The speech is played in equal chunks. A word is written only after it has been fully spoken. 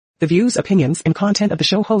The views, opinions, and content of the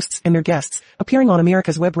show hosts and their guests appearing on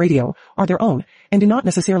America's Web Radio are their own and do not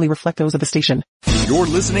necessarily reflect those of the station. You're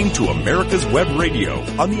listening to America's Web Radio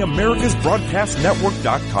on the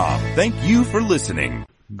AmericasBroadcastNetwork.com. Thank you for listening.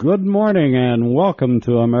 Good morning and welcome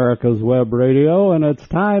to America's Web Radio, and it's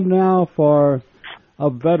time now for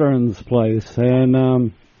a Veterans Place,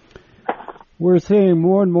 and we're seeing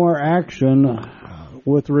more and more action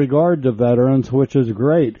with regard to veterans, which is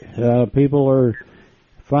great. People are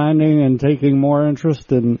finding and taking more interest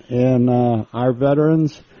in our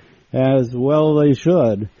veterans, as well they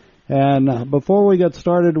should. And before we get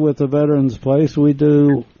started with the Veterans Place, we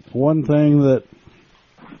do one thing that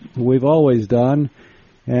we've always done,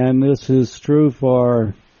 and this is true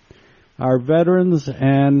for our veterans,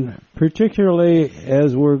 and particularly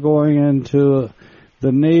as we're going into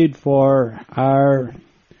the need for our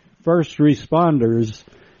first responders.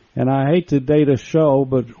 And I hate to date a show,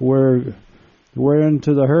 but we're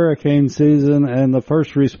into the hurricane season, and the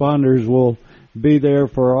first responders will be there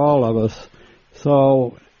for all of us.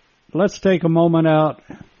 So let's take a moment out,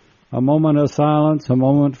 a moment of silence, a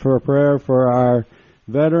moment for a prayer for our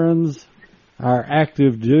veterans, our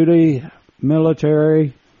active duty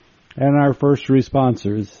military, and our first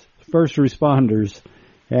responders.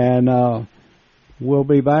 And we'll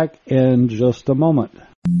be back in just a moment.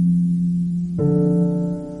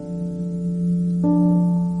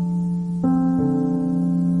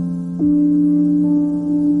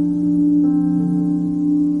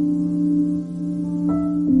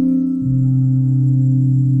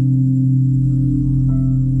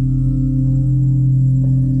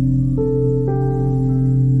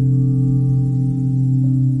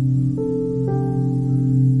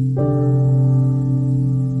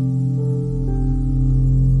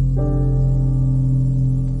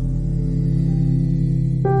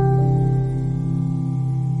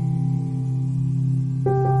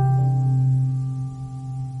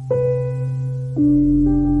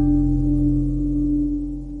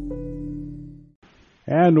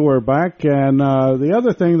 And we're back, and the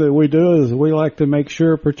other thing that we do is we like to make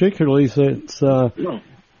sure, particularly since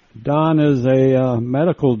Don is a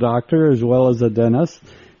medical doctor as well as a dentist,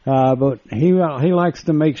 but he likes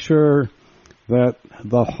to make sure that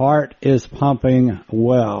the heart is pumping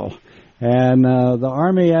well. And the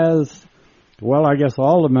Army has, well, I guess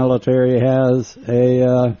all the military has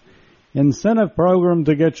a incentive program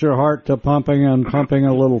to get your heart to pumping and pumping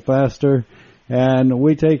a little faster, and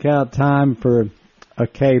we take out time for a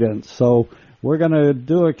cadence. So we're going to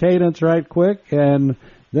do a cadence right quick, and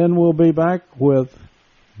then we'll be back with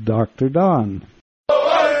Dr. Don.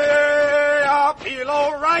 Hey, I feel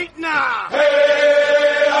all right now.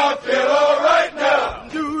 Hey, I feel all right now.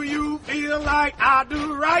 Do you feel like I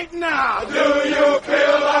do right now? Do you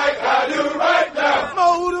feel like I do right now?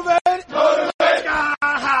 Motivated, Motivated, sky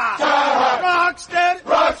high, sky high, rock steady,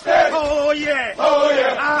 rock steady. Oh yeah, oh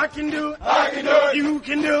yeah, I can do it, I can do it, you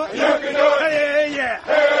can do it, you can do it. Hey yeah,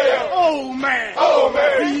 hey yeah. Oh man, oh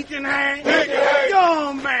man, he can hang, he can hang.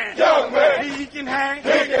 Young man, young man, he can hang, he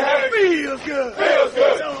can hang. Feels good, feels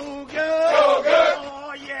good, so good, so good.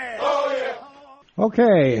 Oh yeah, oh yeah.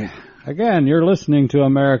 Okay, again, you're listening to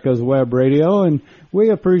America's Web Radio, and we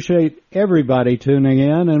appreciate everybody tuning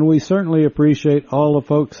in, and we certainly appreciate all the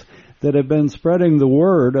folks that have been spreading the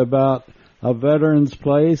word about a Veterans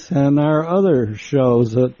Place and our other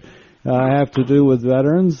shows that have to do with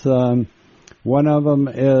veterans. One of them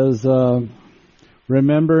is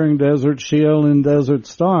Remembering Desert Shield and Desert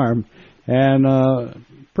Storm, and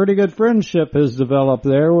pretty good friendship has developed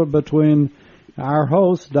there between our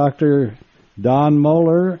host, Dr. Don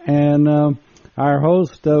Moeller, and our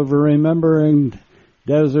host of Remembering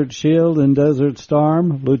Desert Shield and Desert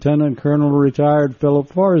Storm, Lieutenant Colonel retired Philip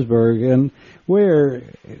Forsberg. And we're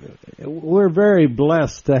very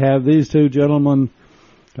blessed to have these two gentlemen.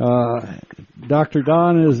 Dr.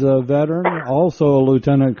 Don is a veteran, also a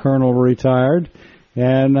Lieutenant Colonel retired,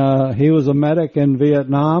 and he was a medic in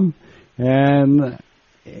Vietnam, and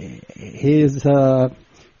he's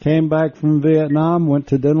came back from Vietnam, went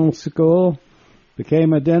to dental school,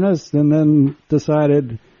 became a dentist, and then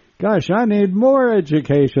decided, gosh, I need more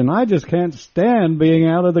education. I just can't stand being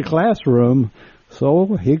out of the classroom.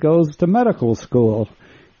 So he goes to medical school.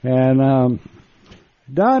 And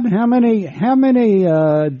Don, how many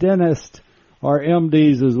dentists are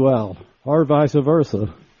MDs as well, or vice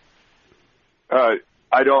versa? I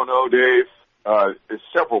don't know, Dave. It's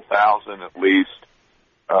several thousand at least.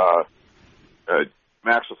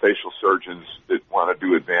 Maxillofacial surgeons that want to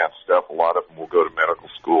do advanced stuff, a lot of them will go to medical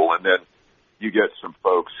school, and then you get some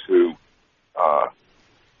folks who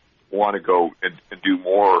want to go and do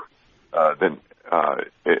more than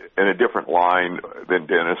in a different line than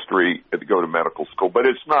dentistry to go to medical school, but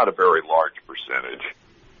it's not a very large percentage.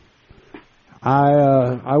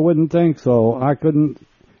 I wouldn't think so. I couldn't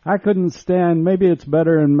stand. Maybe it's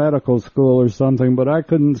better in medical school or something, but I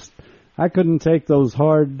couldn't take those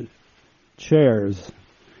hard chairs.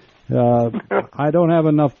 I don't have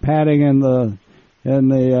enough padding in the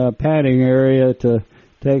padding area to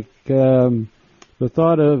take the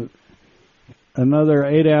thought of another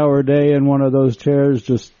 8-hour day in one of those chairs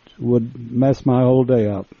just would mess my whole day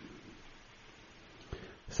up.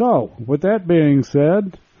 So, with that being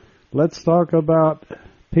said, let's talk about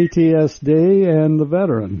PTSD and the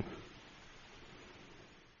veteran.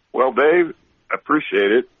 Well, Dave, I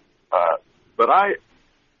appreciate it, but I'm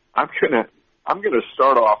gonna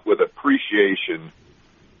start off with appreciation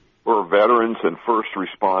for veterans and first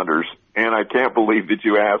responders, and I can't believe that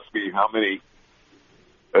you asked me how many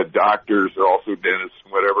doctors are also dentists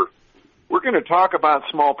and whatever. We're going to talk about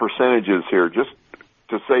small percentages here just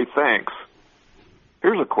to say thanks.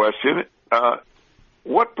 Here's a question.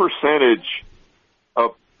 What percentage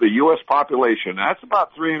of the U.S. population, that's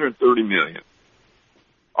about 330 million,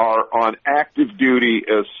 are on active duty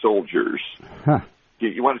as soldiers? Huh.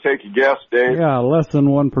 You want to take a guess, Dave? Yeah, less than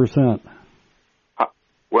 1%.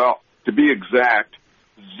 Well, to be exact,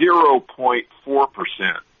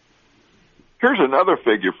 0.4%. Here's another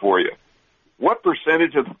figure for you. What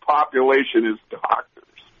percentage of the population is doctors?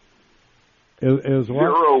 Is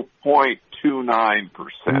what?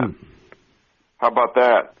 0.29%. How about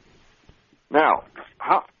that? Now,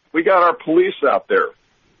 we got our police out there.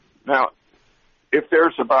 Now, if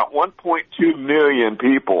there's about 1.2 million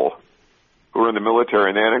people who are in the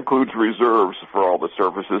military, and that includes reserves for all the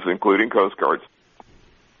services, including Coast Guards,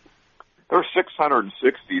 there are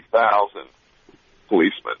 660,000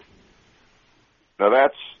 policemen. Now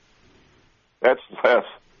that's less.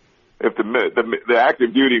 If the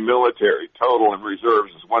active duty military total in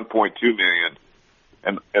reserves is 1.2 million,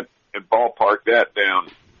 and ballpark that down,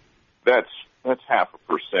 that's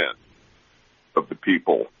 0.5% of the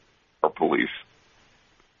people are police.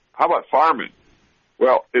 How about firemen?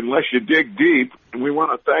 Well, unless you dig deep, and we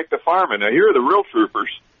want to thank the firemen. Now here are the real troopers.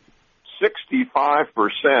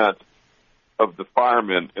 65% of the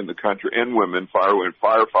firemen in the country and women,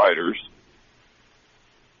 firefighters,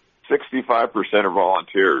 65% are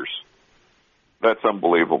volunteers. That's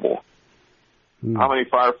unbelievable. How many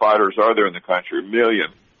firefighters are there in the country? 1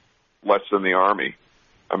 million, less than the Army.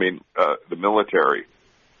 The military.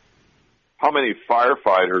 How many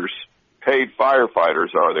firefighters, paid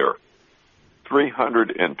firefighters, are there?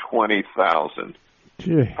 320,000.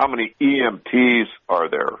 How many EMTs are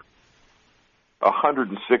there?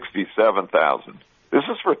 167,000. This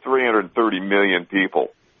is for 330 million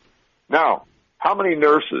people. Now, how many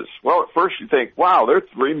nurses? Well, at first you think, wow, there are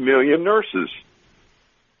 3 million nurses.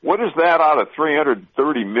 What is that out of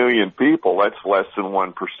 330 million people? That's less than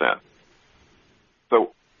 1%.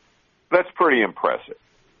 So that's pretty impressive.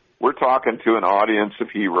 We're talking to an audience of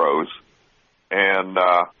heroes and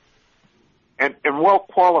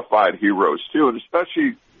well-qualified heroes, too, and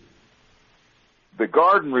especially the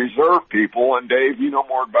Guard and Reserve people, and Dave, you know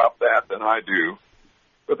more about that than I do,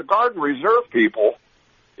 but the Guard and Reserve people,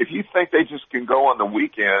 if you think they just can go on the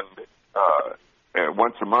weekend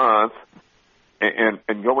once a month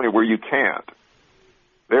and go anywhere, you can't.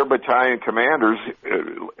 They're battalion commanders,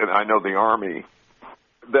 and I know the Army,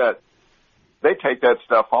 that they take that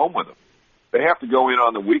stuff home with them. They have to go in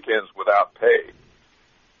on the weekends without pay.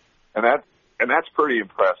 And that's pretty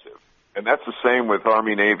impressive. And that's the same with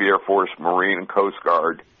Army, Navy, Air Force, Marine, and Coast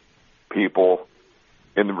Guard people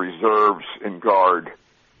in the reserves and Guard.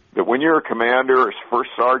 That when you're a commander, as first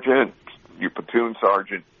sergeant, you platoon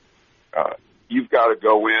sergeant, you've got to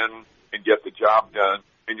go in and get the job done,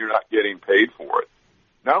 and you're not getting paid for it.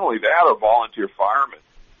 Not only that, are volunteer firemen.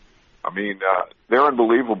 They're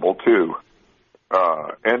unbelievable too.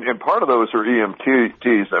 And part of those are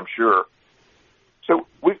EMTs, I'm sure. So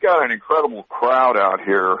we've got an incredible crowd out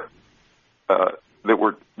here that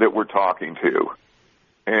we're talking to.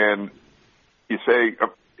 And you say,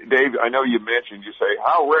 Dave, I know you mentioned, you say,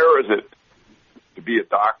 how rare is it to be a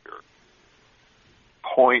doctor?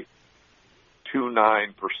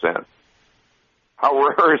 0.29%. How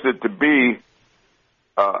rare is it to be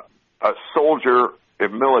a soldier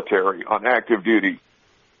in military on active duty?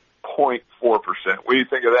 0.4%. What do you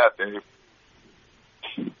think of that, Dave?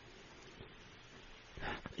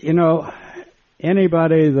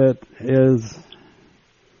 Anybody that is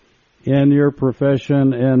in your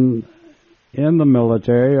profession in the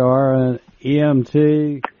military or an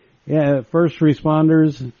EMT, first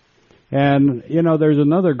responders, and there's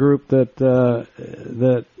another group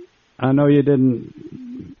that I know you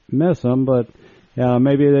didn't miss them, but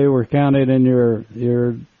maybe they were counted in your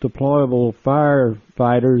deployable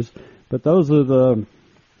firefighters. But those are the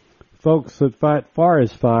folks that fight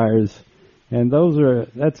forest fires, and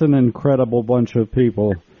that's an incredible bunch of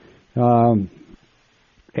people. And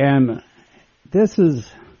this is,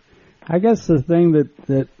 I guess, the thing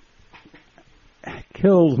that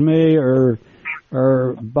kills me or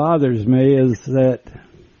bothers me is that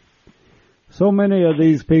so many of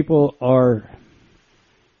these people are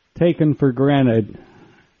taken for granted,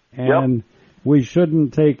 and we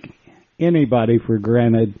shouldn't take anybody for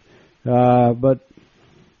granted. But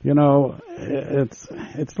you know,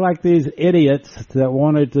 it's like these idiots that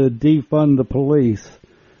wanted to defund the police.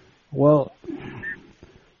 Well,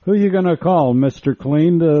 who are you going to call, Mr.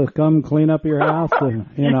 Clean, to come clean up your house?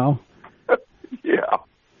 You know. Yeah.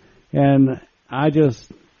 And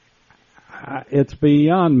it's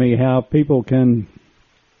beyond me how people can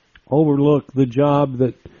overlook the job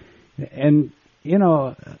and you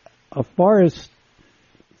know, a forest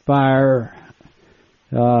fireman,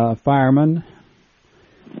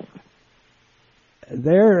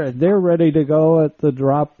 they're ready to go at the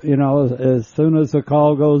drop, you know, as soon as the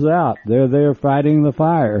call goes out. They're there fighting the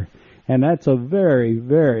fire. And that's a very,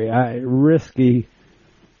 very risky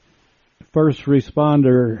first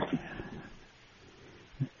responder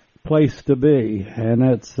place to be. And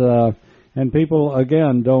it's, and people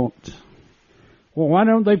again well, why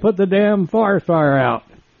don't they put the damn forest fire out?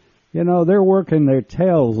 You know, they're working their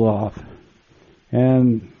tails off.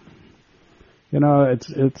 And, you know,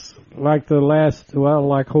 it's like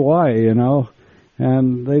like Hawaii, you know,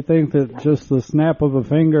 and they think that just the snap of a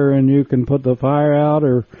finger and you can put the fire out,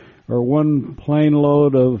 or one plane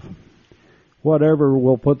load of whatever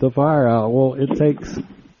will put the fire out. Well, it takes,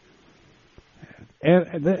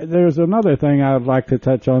 and there's another thing I would like to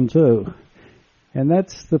touch on too, and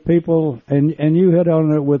that's the people, and you hit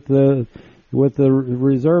on it with the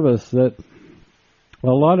reservists, that a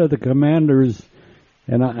lot of the commanders,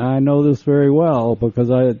 and I know this very well because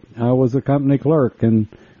I was a company clerk and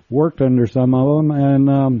worked under some of them,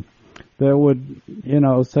 and they would, you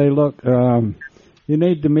know, say, look, you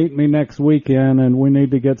need to meet me next weekend and we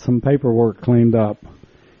need to get some paperwork cleaned up.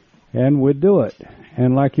 And we'd do it.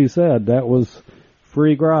 And like you said, that was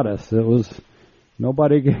free gratis. It was,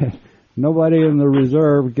 nobody in the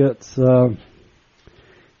reserve gets time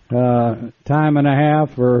and a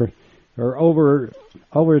half or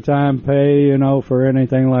overtime pay, you know, for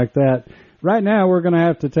anything like that. Right now we're going to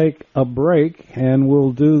have to take a break, and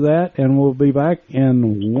we'll do that, and we'll be back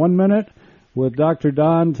in 1 minute with Dr.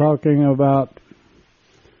 Don talking about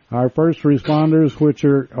our first responders, which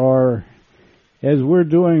are as we're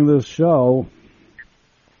doing this show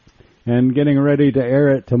and getting ready to air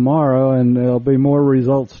it tomorrow, and there'll be more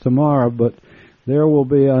results tomorrow, but there will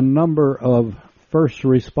be a number of first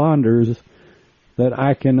responders that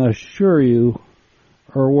I can assure you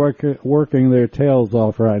are working their tails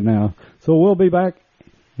off right now. So we'll be back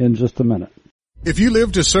in just a minute. If you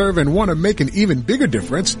live to serve and want to make an even bigger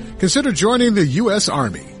difference, consider joining the U.S.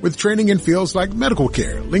 Army. With training in fields like medical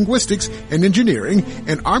care, linguistics, and engineering,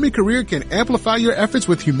 an Army career can amplify your efforts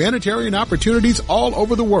with humanitarian opportunities all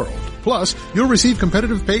over the world. Plus, you'll receive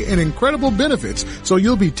competitive pay and incredible benefits, so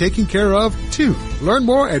you'll be taken care of, too. Learn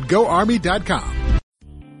more at GoArmy.com.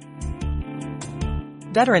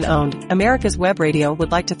 Veteran-owned, America's Web Radio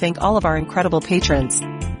would like to thank all of our incredible patrons.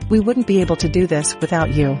 We wouldn't be able to do this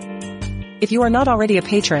without you. If you are not already a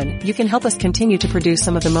patron, you can help us continue to produce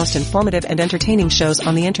some of the most informative and entertaining shows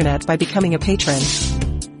on the internet by becoming a patron.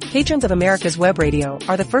 Patrons of America's Web Radio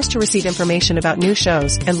are the first to receive information about new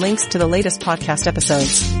shows and links to the latest podcast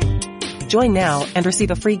episodes. Join now and receive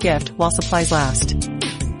a free gift while supplies last.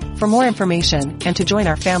 For more information and to join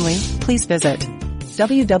our family, please visit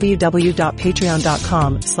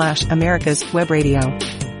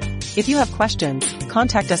www.patreon.com/americaswebradio. If you have questions,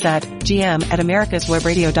 contact us at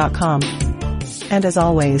gm@americaswebradio.com. And as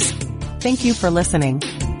always, thank you for listening.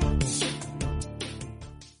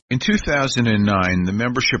 In 2009, the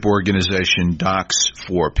membership organization Docs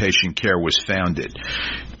for Patient Care was founded.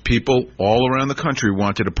 People all around the country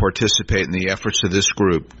wanted to participate in the efforts of this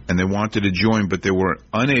group, and they wanted to join, but they were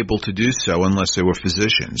unable to do so unless they were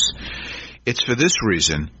physicians. It's for this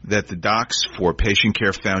reason that the Docs for Patient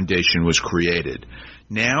Care Foundation was created.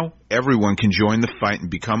 Now, everyone can join the fight and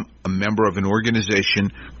become a member of an organization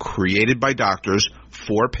created by doctors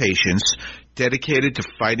for patients, dedicated to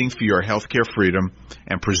fighting for your healthcare freedom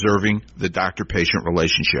and preserving the doctor-patient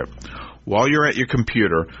relationship. While you're at your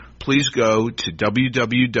computer, please go to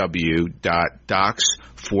www.docs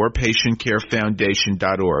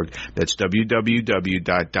 4patientcarefoundation.org. That's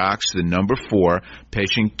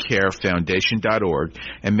www.docs4patientcarefoundation.org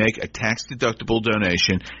and make a tax-deductible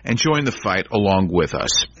donation and join the fight along with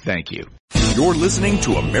us. Thank you. You're listening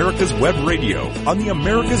to America's Web Radio on the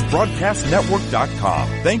AmericasBroadcastNetwork.com.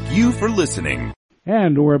 Thank you for listening.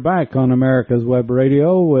 And we're back on America's Web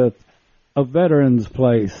Radio with a veteran's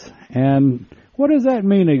place. And what does that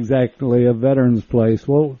mean exactly, a veteran's place?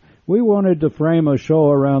 Well, we wanted to frame a show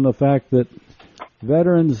around the fact that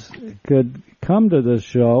veterans could come to this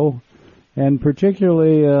show, and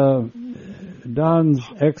particularly Don's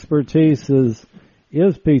expertise is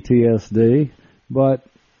PTSD, but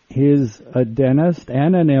he's a dentist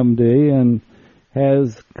and an MD and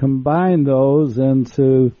has combined those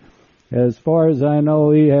into, as far as I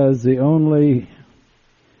know, he has the only,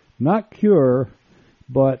 not cure,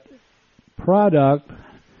 but product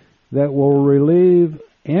that will relieve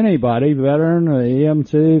anybody, veteran,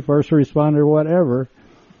 EMT, first responder, whatever,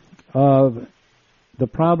 of the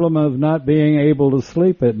problem of not being able to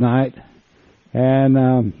sleep at night.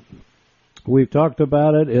 And we've talked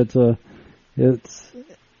about it. It's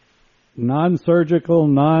non-surgical,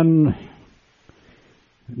 no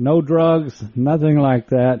drugs, nothing like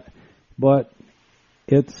that, but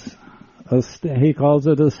it's he calls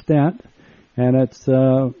it a stent, and it's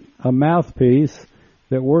a mouthpiece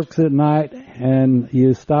that works at night, and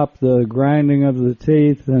you stop the grinding of the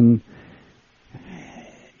teeth, and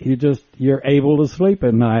you're able to sleep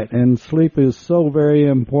at night. And sleep is so very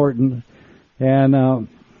important, and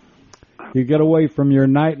you get away from your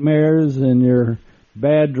nightmares and your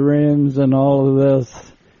bad dreams and all of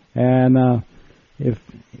this. And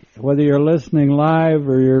whether you're listening live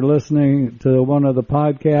or you're listening to one of the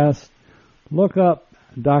podcasts, look up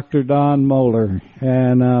Dr. Don Moeller,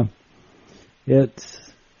 and it's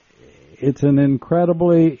an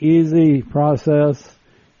incredibly easy process,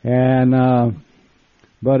 and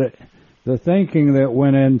but the thinking that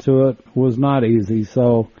went into it was not easy.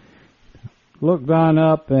 So look Don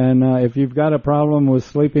up, and if you've got a problem with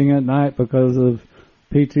sleeping at night because of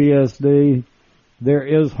PTSD, there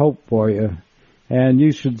is hope for you. And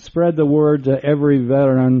you should spread the word to every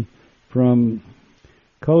veteran from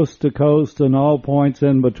coast to coast and all points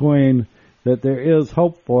in between that there is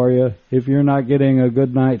hope for you if you're not getting a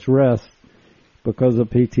good night's rest because of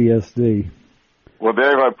PTSD. Well,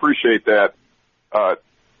 Dave, I appreciate that.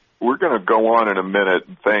 We're going to go on in a minute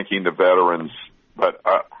thanking the veterans, but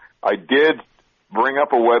I did bring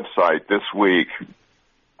up a website this week.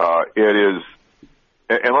 It is,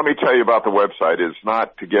 and let me tell you about the website. It's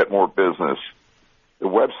not to get more business. The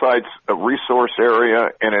website's a resource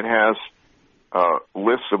area, and it has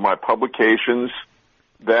lists of my publications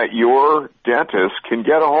that your dentist can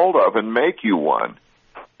get a hold of and make you one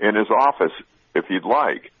in his office if you'd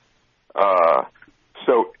like.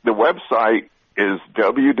 So the website is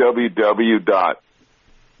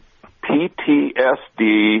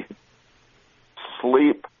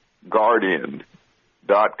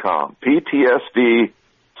www.ptSDSleepGuardian.com.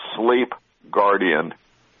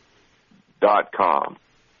 ptSDSleepGuardian.com.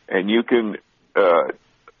 And you can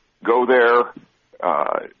go there.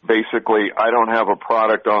 Basically, I don't have a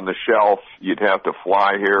product on the shelf. You'd have to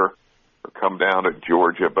fly here or come down to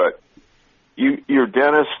Georgia. But your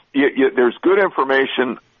dentist, there's good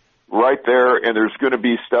information right there, and there's going to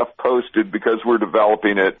be stuff posted because we're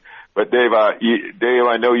developing it. But Dave, I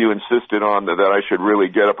know you insisted on that I should really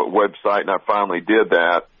get up a website, and I finally did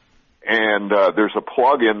that. And there's a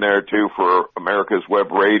plug in there too for America's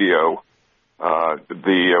Web Radio.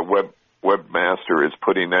 The webmaster is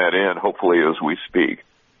putting that in, hopefully as we speak.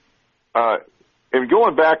 And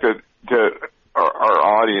going back to our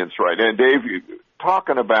audience, right? And Dave,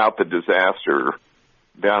 talking about the disaster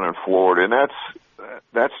down in Florida, and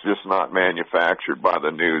that's just not manufactured by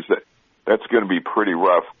the news. That's going to be pretty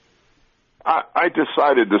rough. I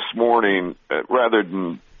decided this morning, rather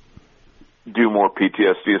than do more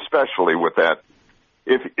PTSD, especially with that,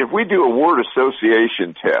 if we do a word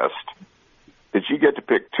association test, that you get to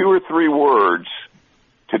pick 2 or 3 words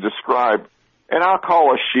to describe, and I'll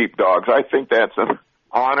call us sheepdogs. I think that's an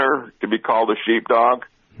honor to be called a sheepdog.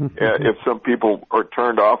 If some people are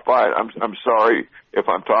turned off by it, I'm sorry if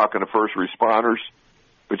I'm talking to first responders.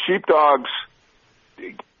 But sheepdogs,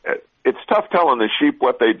 it's tough telling the sheep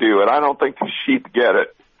what they do, and I don't think the sheep get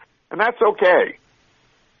it. And that's okay.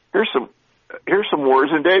 Here's some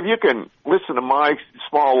words, and Dave, you can listen to my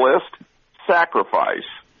small list. Sacrifice.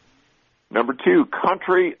 Number 2,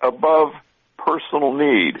 country above personal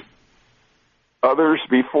need. Others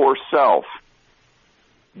before self.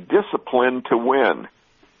 Discipline to win.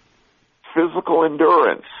 Physical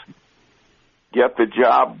endurance. Get the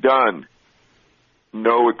job done.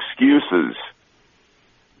 no excuses,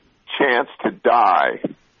 chance to die,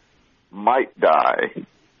 might die,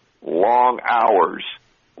 long hours,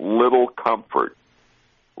 little comfort,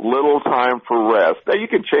 little time for rest. Now you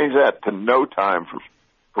can change that to no time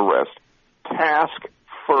for rest. Task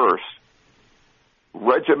first,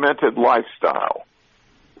 regimented lifestyle,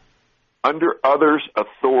 under others'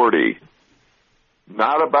 authority,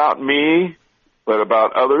 not about me, but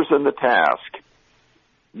about others in the task.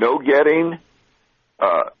 No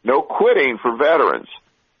quitting for veterans.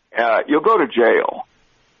 You'll go to jail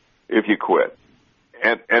if you quit.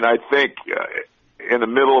 And I think in the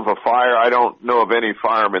middle of a fire, I don't know of any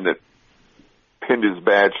fireman that pinned his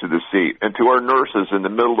badge to the seat. And to our nurses in the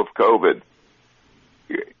middle of COVID,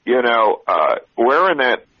 wearing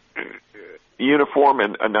that uniform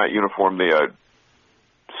and not uniform, the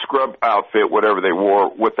scrub outfit, whatever they wore,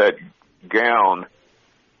 with that gown,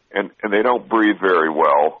 and they don't breathe very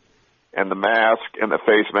well, and the mask and the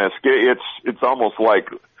face mask, it's almost like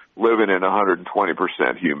living in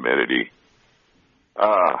 120% humidity.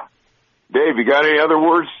 Dave, you got any other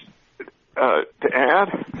words to add?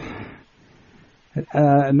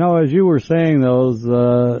 No, as you were saying those,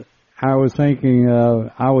 I was thinking,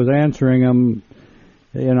 I was answering them,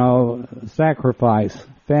 sacrifice,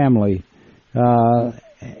 family.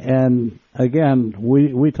 And again,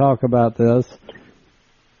 we talk about this,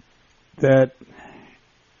 that,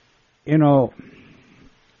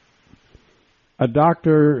 a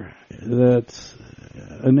doctor that's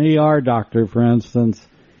an ER doctor, for instance,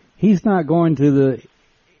 he's not going to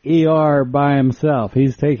the ER by himself.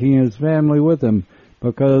 He's taking his family with him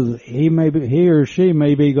because he or she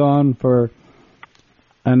may be gone for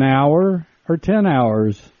an hour or 10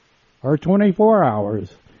 hours or 24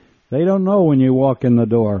 hours. They don't know when you walk in the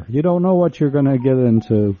door. You don't know what you're going to get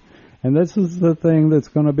into. And this is the thing that's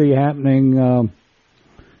going to be happening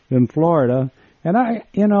in Florida. And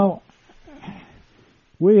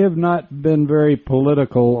we have not been very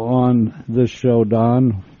political on this show,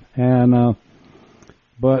 Don. And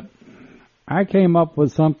but I came up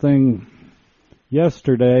with something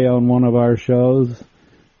yesterday on one of our shows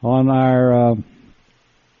on our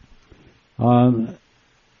on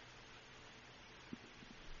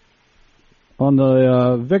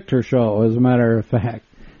the Victor show, as a matter of fact.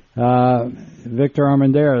 Victor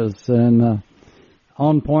Armendariz and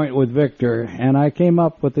On Point with Victor. And I came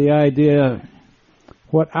up with the idea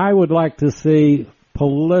what I would like to see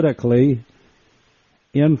politically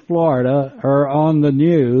in Florida or on the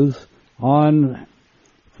news, on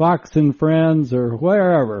Fox and Friends or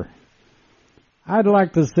wherever. I'd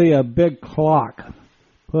like to see a big clock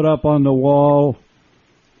put up on the wall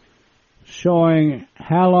showing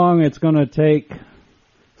how long it's going to take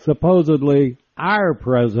supposedly our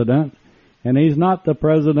president, and he's not the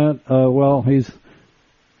president,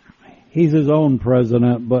 he's his own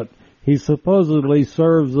president, but he supposedly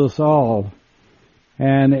serves us all.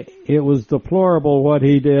 And it was deplorable what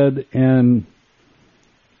he did in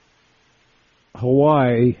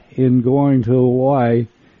Hawaii, in going to Hawaii.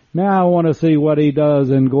 Now I want to see what he does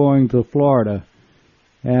in going to Florida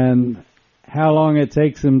and how long it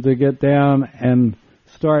takes him to get down and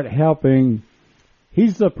start helping.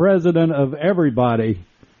 He's the president of everybody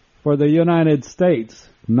for the United States,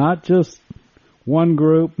 not just one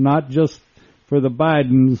group, not just for the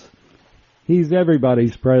Bidens. He's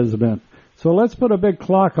everybody's president. So let's put a big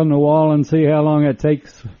clock on the wall and see how long it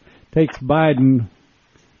takes Biden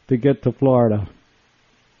to get to Florida.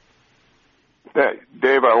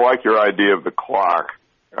 Dave, I like your idea of the clock.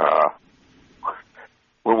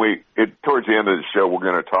 Towards the end of the show, we're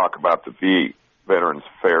going to talk about the Veterans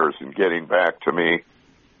Affairs and getting back to me.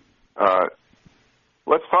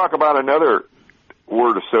 Let's talk about another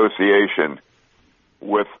word association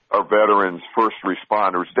with our veterans, first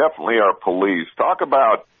responders, definitely our police. Talk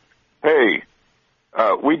about, hey,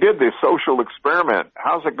 we did this social experiment.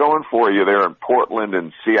 How's it going for you there in Portland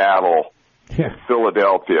and Seattle, and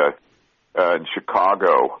Philadelphia, and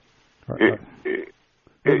Chicago? Are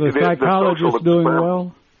the psychologists doing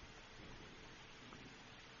well?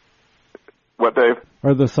 What, Dave?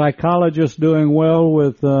 Are the psychologists doing well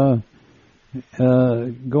with going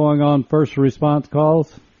on first response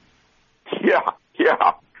calls? Yeah.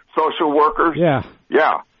 Social workers? Yeah.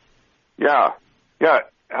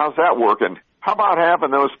 How's that working? How about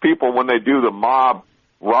having those people, when they do the mob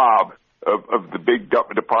rob of the big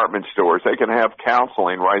department stores, they can have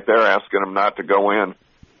counseling right there asking them not to go in.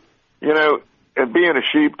 And being a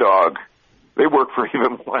sheepdog, they work for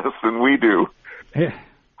even less than we do. Yeah.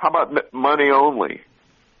 How about money only?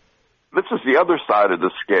 This is the other side of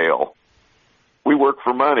the scale. We work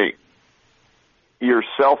for money.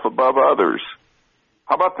 Yourself above others.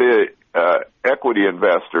 How about the equity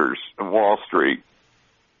investors in Wall Street.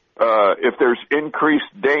 If there's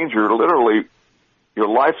increased danger, literally your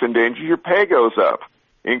life's in danger, your pay goes up.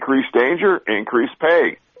 Increased danger, increased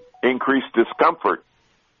pay. Increased discomfort,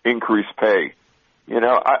 increased pay. You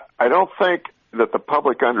know, I don't think that the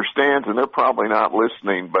public understands, and they're probably not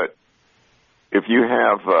listening, but if you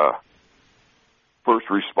have first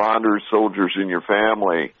responders, soldiers in your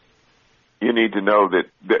family, you need to know that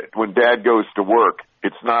when Dad goes to work,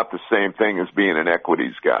 it's not the same thing as being an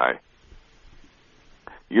equities guy.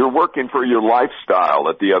 You're working for your lifestyle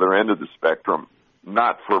at the other end of the spectrum,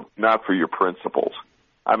 not for your principles.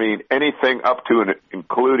 I mean, anything up to and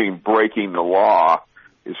including breaking the law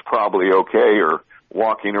is probably okay, or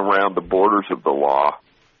walking around the borders of the law.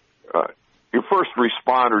 Your first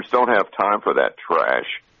responders don't have time for that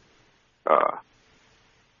trash.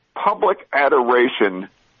 Public adoration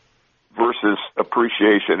versus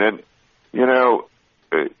appreciation. And, you know,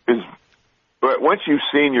 but once you've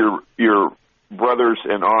seen your brothers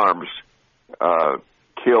in arms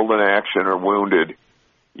killed in action or wounded,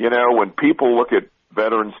 you know, when people look at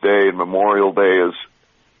Veterans Day and Memorial Day as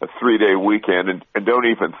a 3-day weekend and don't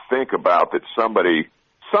even think about that some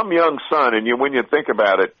young son, and when you think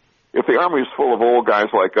about it, if the Army is full of old guys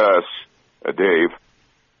like us, Dave,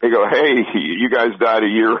 they go, hey, you guys died a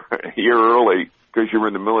year early because you were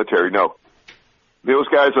in the military. No. Those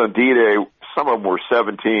guys on D-Day, some of them were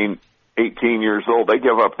 17, 18 years old. They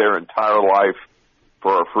give up their entire life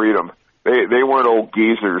for our freedom. They weren't old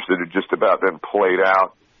geezers that had just about been played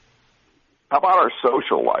out. How about our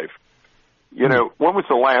social life? You know, when was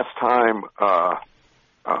the last time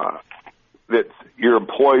that your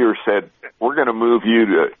employer said, we're going to move you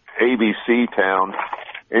to ABC town,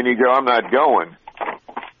 and you go, I'm not going?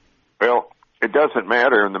 Well, it doesn't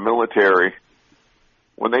matter in the military.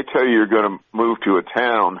 When they tell you you're going to move to a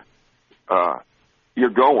town, you're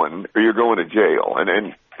going, or you're going to jail.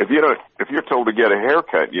 And if you're told to get a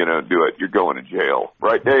haircut, you don't do it, you're going to jail.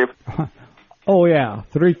 Right, Dave? Oh, yeah,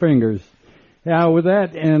 3 fingers. Yeah, with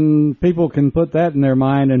that, and people can put that in their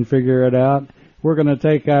mind and figure it out. We're going to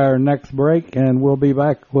take our next break, and we'll be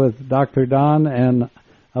back with Dr. Don and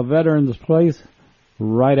A Veteran's Place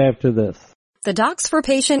right after this. The Docs for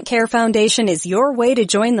Patient Care Foundation is your way to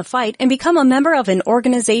join the fight and become a member of an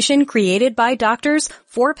organization created by doctors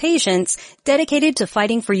for patients dedicated to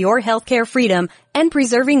fighting for your healthcare freedom and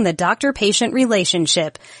preserving the doctor-patient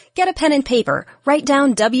relationship. Get a pen and paper. Write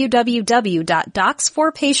down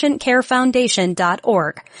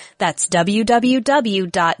www.docsforpatientcarefoundation.org. That's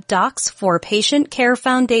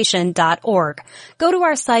www.docsforpatientcarefoundation.org. Go to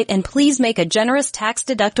our site and please make a generous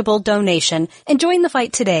tax-deductible donation and join the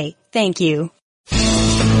fight today. Thank you.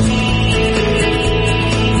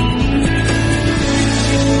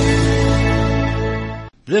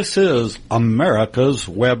 This is America's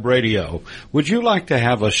Web Radio. Would you like to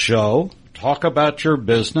have a show, talk about your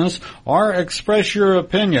business, or express your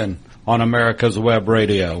opinion on America's Web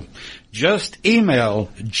Radio? Just email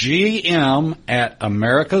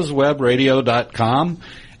gm@americaswebradio.com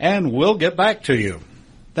and we'll get back to you.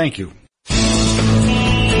 Thank you.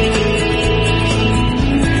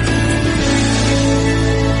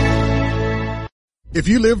 If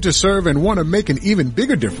you live to serve and want to make an even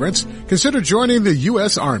bigger difference, consider joining the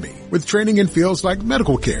U.S. Army. With training in fields like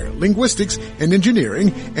medical care, linguistics, and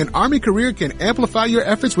engineering, an Army career can amplify your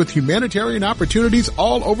efforts with humanitarian opportunities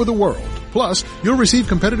all over the world. Plus, you'll receive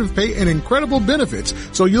competitive pay and incredible benefits,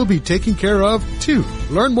 so you'll be taken care of, too.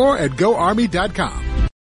 Learn more at GoArmy.com.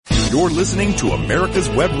 You're listening to America's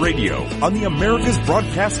Web Radio on the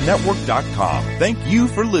AmericasBroadcastNetwork.com. Thank you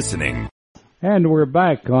for listening. And we're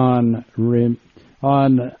back on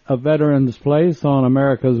A Veteran's Place on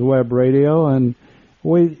America's Web Radio, and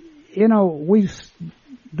we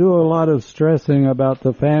do a lot of stressing about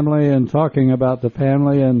the family and talking about the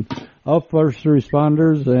family and of first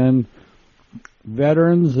responders and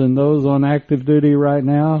veterans and those on active duty right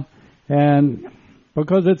now, and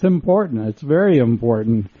because it's important, it's very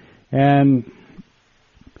important. And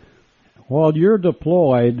while you're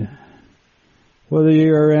deployed, whether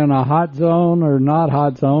you're in a hot zone or not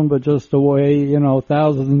hot zone, but just away,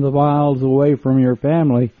 thousands of miles away from your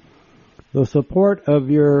family, the support of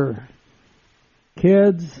your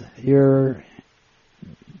kids, your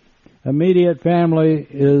immediate family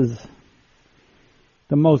is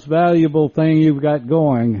the most valuable thing you've got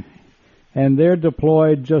going. And they're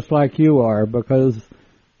deployed just like you are, because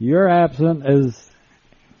you're absent as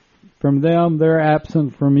from them, they're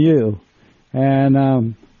absent from you.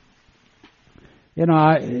 And,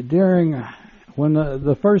 when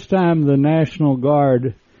the first time the National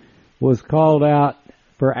Guard was called out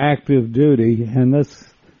for active duty, and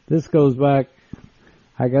this goes back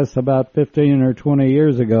I guess about 15 or 20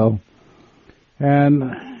 years ago.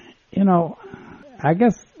 And, you know, I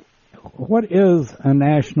guess what is a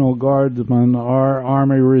National Guardsman or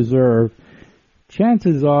Army Reserve?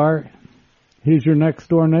 Chances are he's your next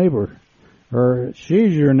door neighbor, or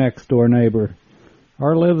she's your next door neighbor,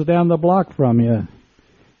 or lives down the block from you.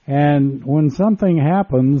 And when something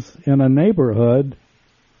happens in a neighborhood,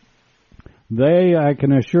 they, I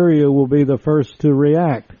can assure you, will be the first to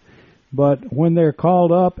react. But when they're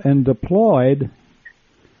called up and deployed,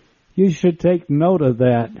 you should take note of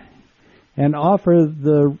that and offer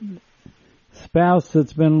the spouse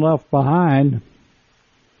that's been left behind,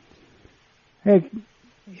 hey,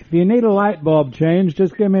 if you need a light bulb changed,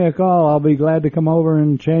 just give me a call. I'll be glad to come over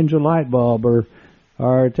and change a light bulb,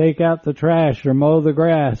 or take out the trash, or mow the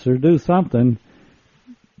grass, or do something.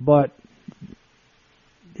 But,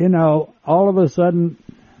 you know, all of a sudden,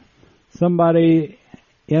 somebody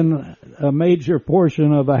in a major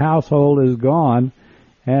portion of a household is gone,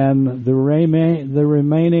 and the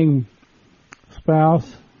remaining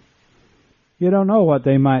spouse, you don't know what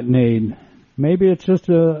they might need. Maybe it's just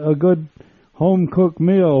a good home-cooked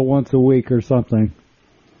meal once a week or something.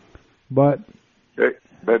 But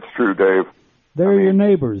that's true, Dave. They're your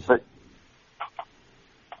neighbors.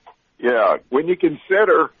 Yeah, when you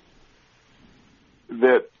consider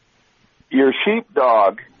that your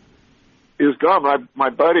sheepdog is gone. My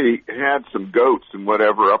buddy had some goats and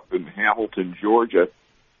whatever up in Hamilton, Georgia.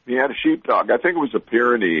 He had a sheepdog. I think it was a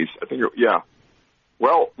Pyrenees. Yeah.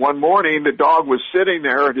 Well, one morning the dog was sitting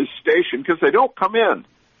there at his station because they don't come in.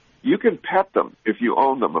 You can pet them if you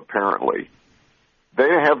own them, apparently. They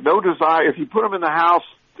have no desire. If you put them in the house,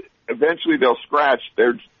 eventually they'll scratch.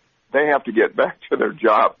 They have to get back to their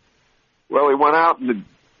job. Well, he went out and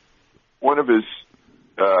one of his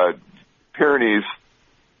Pyrenees,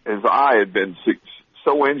 his eye had been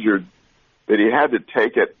so injured that he had to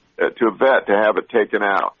take it to a vet to have it taken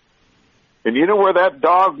out. And you know where that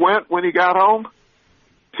dog went when he got home?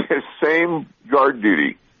 His same guard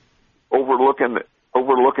duty, overlooking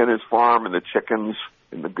his farm and the chickens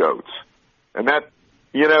and the goats. And that,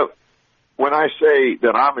 you know, when I say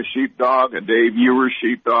that I'm a sheepdog and Dave, you were a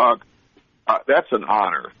sheepdog, that's an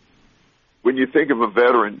honor. When you think of a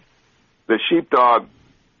veteran, the sheepdog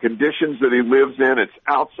conditions that he lives in, it's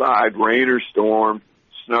outside, rain or storm,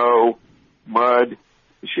 snow, mud.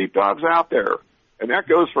 The sheepdog's out there. And that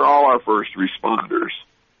goes for all our first responders.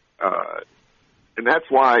 And that's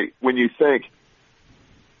why when you think,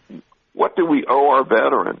 what do we owe our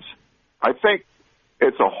veterans? I think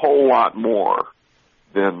it's a whole lot more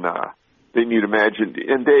than you'd imagine.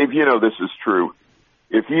 And Dave, you know this is true.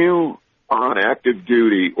 If you are on active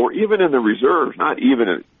duty, or even in the reserves,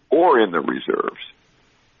 or in the reserves,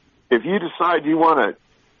 if you decide you want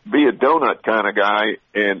to be a donut kind of guy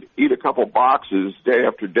and eat a couple boxes day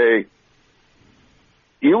after day,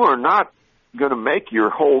 you are not going to make your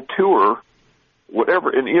whole tour, whatever.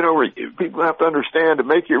 And, you know, people have to understand, to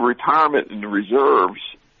make your retirement in the reserves,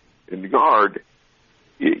 in the Guard,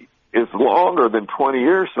 is longer than 20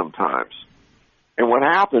 years sometimes. And what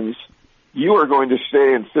happens, you are going to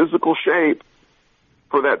stay in physical shape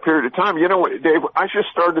for that period of time. You know what, Dave, I just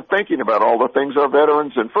started thinking about all the things our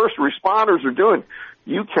veterans and first responders are doing.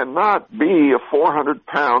 You cannot be a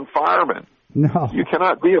 400-pound fireman. No. You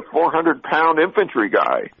cannot be a 400-pound infantry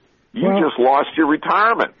guy. You just lost your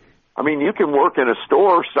retirement. I mean, you can work in a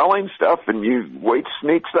store selling stuff and weight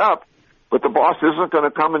sneaks up, but the boss isn't going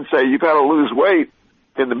to come and say, you got to lose weight.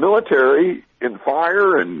 In the military, in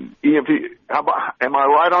fire, and EMT. Am I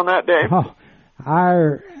right on that, Dave? Oh,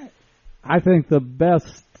 I think the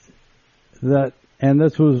best and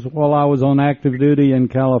this was while I was on active duty in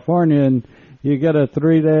California, and you get a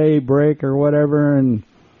 3-day break or whatever, and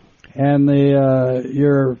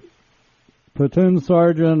your platoon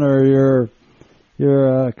sergeant or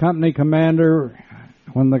your company commander,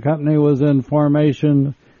 when the company was in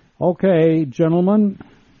formation, okay, gentlemen.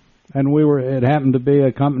 And it happened to be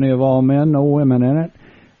a company of all men, no women in it.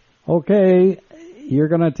 Okay, you're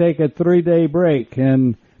going to take a 3-day break,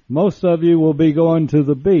 and most of you will be going to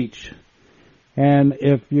the beach. And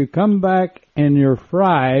if you come back and you're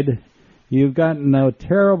fried, you've gotten a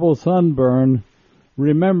terrible sunburn,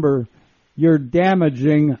 remember, you're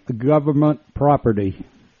damaging government property.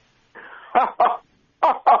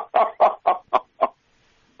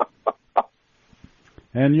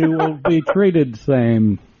 And you will be treated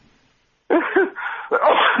same.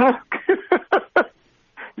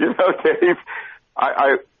 You know, Dave,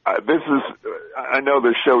 I know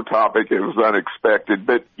the show topic, it was unexpected,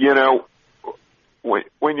 but you know,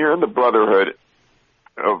 when you're in the brotherhood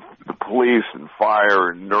of the police and fire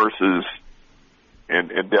and nurses and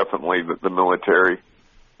definitely the military,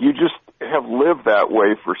 you just have lived that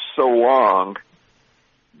way for so long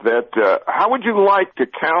that how would you like to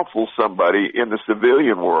counsel somebody in the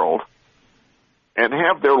civilian world and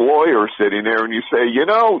have their lawyer sitting there and you say, you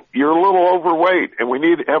know, you're a little overweight and we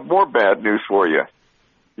need to have more bad news for you.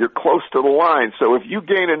 You're close to the line. So if you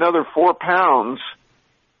gain another 4 pounds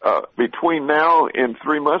between now and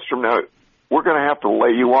 3 months from now, we're going to have to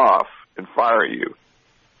lay you off and fire you.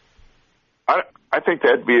 I think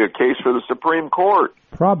that'd be a case for the Supreme Court.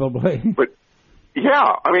 Probably. But,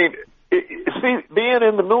 yeah, I mean, see, being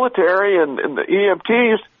in the military and the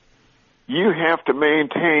EMTs, you have to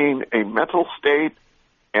maintain a mental state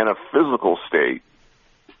and a physical state,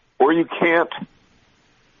 or you can't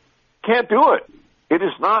do it. It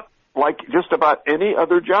is not like just about any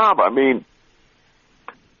other job. I mean,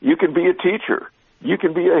 you can be a teacher. You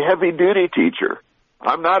can be a heavy-duty teacher.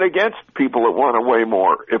 I'm not against people that want to weigh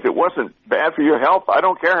more. If it wasn't bad for your health, I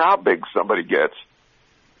don't care how big somebody gets.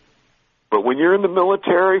 But when you're in the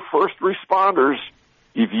military, first responders,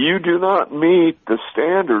 if you do not meet the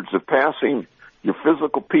standards of passing your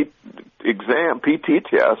physical exam, PT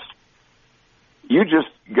test, you just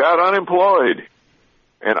got unemployed.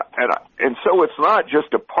 And so it's not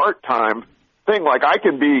just a part-time thing. Like I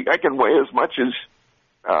can weigh as much as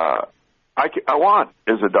I want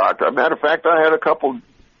as a doctor. As a matter of fact, I had a couple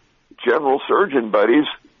general surgeon buddies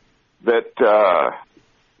that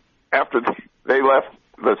after they left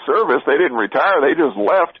the service, they didn't retire, they just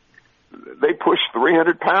left. They pushed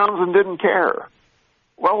 300 pounds and didn't care.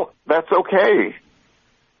 Well, that's okay.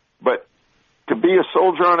 But to be a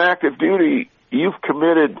soldier on active duty, you've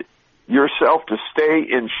committed yourself to stay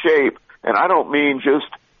in shape. And I don't mean just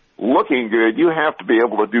looking good. You have to be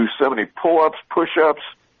able to do so many pull-ups, push-ups,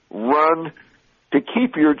 run to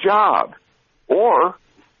keep your job. Or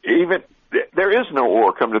even, there is no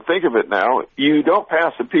or, come to think of it now. You don't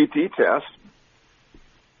pass a PT test,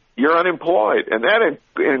 you're unemployed. And that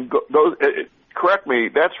goes, correct me,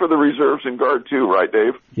 that's for the reserves and guard too, right,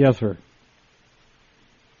 Dave? Yes, sir.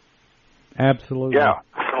 Absolutely. Yeah.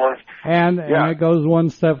 And it goes one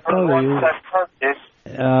step further.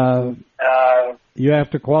 You have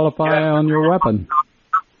to qualify on your weapon.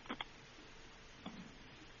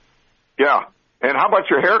 Yeah. And how about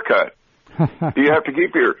your haircut? Do you have to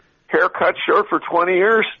keep your hair cut short for 20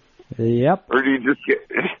 years? Yep. Or do you just get,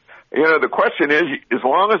 the question is, as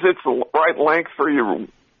long as it's the right length for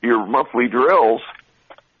your monthly drills,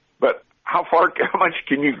 but how much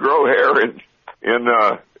can you grow hair in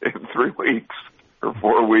 3 weeks or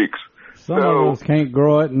 4 weeks? Some of us can't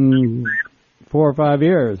grow it in 4 or 5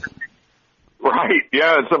 years. Right,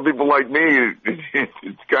 yeah, and some people like me,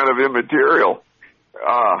 it's kind of immaterial.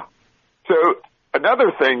 So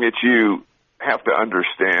another thing that you have to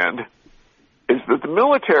understand is that the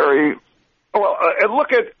military, and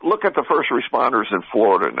look at the first responders in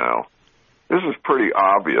Florida now. This is pretty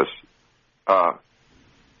obvious.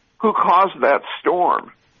 Who caused that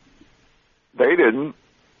storm? They didn't.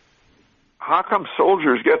 How come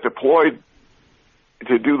soldiers get deployed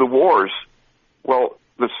to do the wars? Well,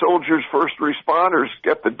 the soldiers, first responders,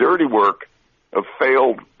 get the dirty work of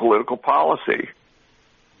failed political policy.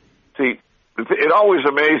 See, it always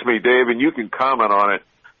amazed me, Dave, and you can comment on it.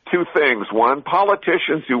 2 things. One,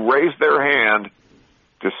 politicians who raise their hand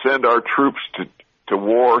to send our troops to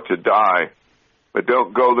war to die, but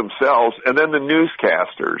don't go themselves. And then the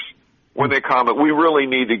newscasters, when they comment, we really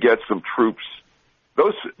need to get some troops.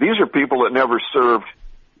 These are people that never served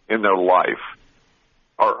in their life,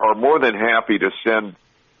 are more than happy to send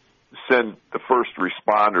the first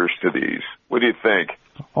responders to these. What do you think?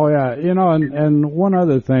 Oh, yeah. And one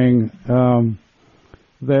other thing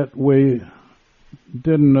that we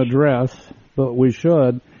didn't address, but we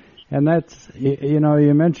should, and that's,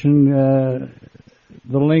 you mentioned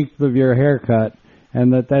the length of your haircut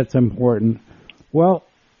and that's important. Well,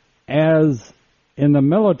 as in the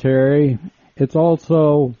military, it's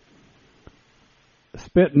also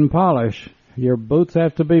spit and polish. Your boots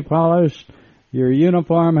have to be polished. Your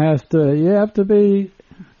uniform you have to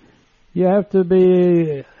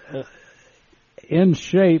be in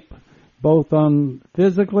shape, both on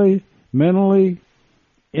physically, mentally,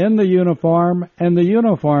 in the uniform, and the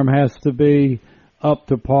uniform has to be up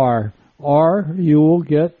to par, or you will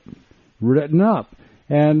get written up.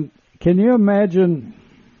 And can you imagine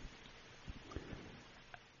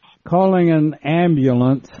calling an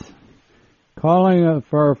ambulance, calling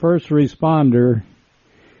for a first responder,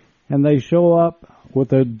 and they show up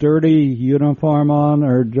with a dirty uniform on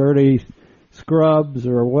or dirty scrubs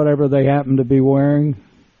or whatever they happen to be wearing?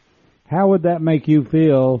 How would that make you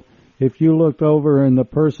feel if you looked over and the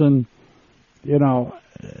person,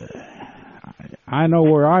 I know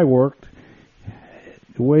where I worked,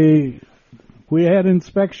 we had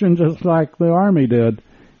inspection just like the Army did.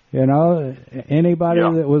 You know, anybody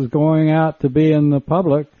that was going out to be in the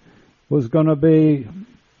public was going to be,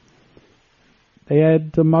 they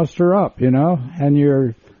had to muster up, you know,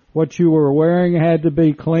 and what you were wearing had to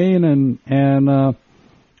be clean and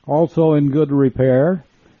also in good repair,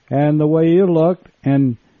 and the way you looked,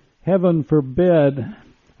 and heaven forbid,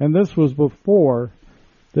 and this was well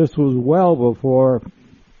before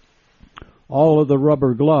all of the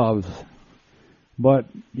rubber gloves, but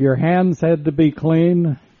your hands had to be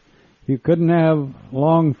clean. You couldn't have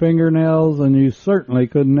long fingernails, and you certainly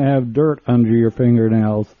couldn't have dirt under your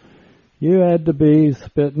fingernails. You had to be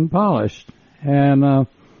spit and polished. And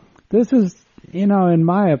this is, you know, in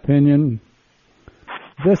my opinion,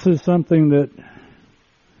 this is something that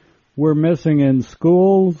we're missing in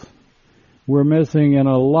schools. We're missing in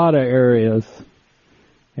a lot of areas.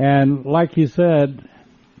 And like you said,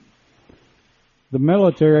 the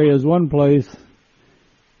military is one place.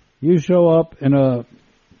 You show up in a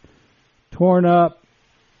torn up,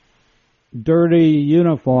 dirty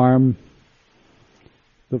uniform.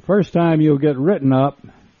 The first time you'll get written up.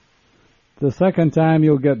 The second time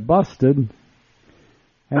you'll get busted.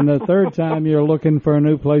 And the third time you're looking for a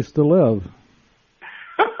new place to live.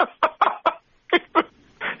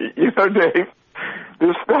 You know, Dave,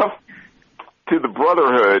 there's stuff to the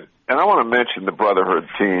Brotherhood, and I want to mention the Brotherhood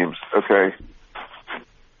teams, okay?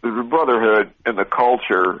 The Brotherhood and the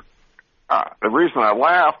culture. The reason I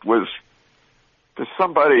laughed was to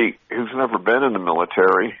somebody who's never been in the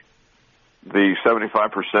military, the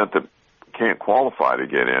 75% that can't qualify to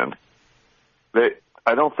get in,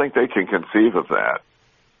 I don't think they can conceive of that.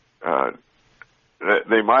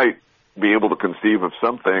 They might be able to conceive of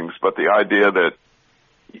some things, but the idea that,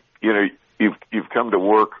 you know, you've come to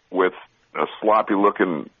work with a sloppy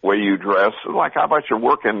looking way you dress, like how about you're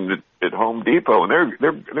working at Home Depot, and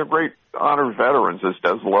they're great honored veterans, as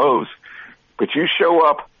does Lowe's, but you show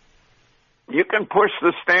up, you can push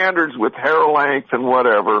the standards with hair length and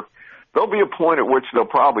whatever. There'll be a point at which they'll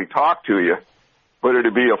probably talk to you, but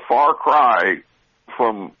it'd be a far cry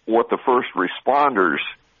from what the first responders.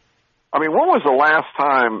 I mean, when was the last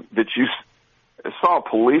time that you saw a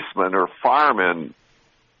policeman or fireman,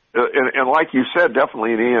 and like you said,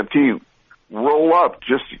 definitely an EMT, roll up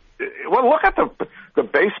just, well, look at the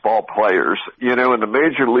baseball players, you know, in the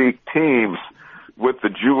major league teams with the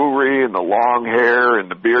jewelry and the long hair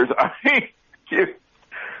and the beards. I mean,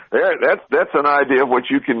 that's an idea of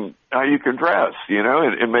how you can dress, you know,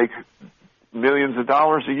 and make millions of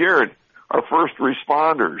dollars a year. Our first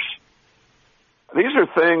responders. These are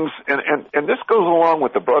things, and this goes along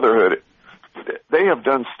with the Brotherhood. They have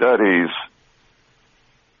done studies,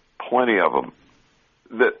 plenty of them.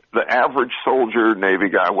 The average soldier, Navy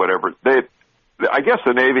guy, whatever, I guess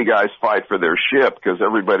the Navy guys fight for their ship because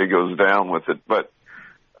everybody goes down with it, but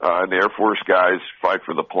the Air Force guys fight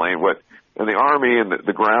for the plane. And the Army and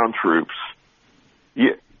the ground troops,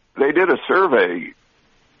 they did a survey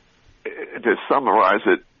to summarize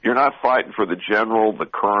it. You're not fighting for the general, the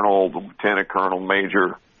colonel, the lieutenant colonel,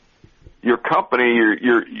 major. Your company,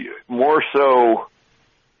 you're more so.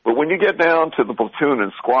 But when you get down to the platoon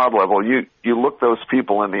and squad level, you look those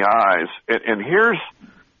people in the eyes. And here's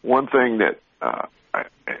one thing that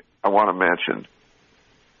I want to mention.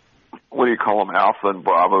 What do you call them? Alpha and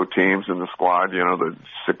Bravo teams in the squad. You know, the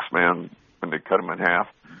 6-man when they cut them in half.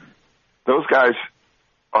 Those guys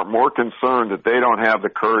are more concerned that they don't have the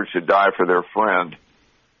courage to die for their friend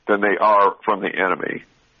than they are from the enemy,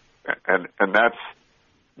 and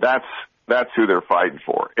that's who they're fighting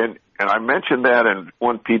for. And I mentioned that in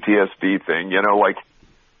one PTSD thing, you know, like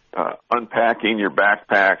unpacking your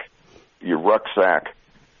backpack, your rucksack.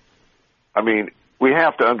 I mean, we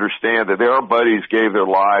have to understand that our buddies gave their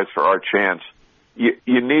lives for our chance. You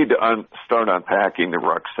need to start unpacking the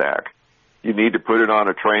rucksack. You need to put it on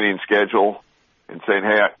a training schedule and saying,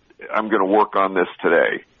 hey, I'm going to work on this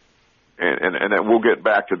today. And then we'll get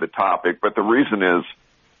back to the topic. But the reason is,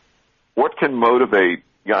 what can motivate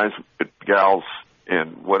guys, gals,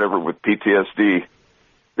 and whatever with PTSD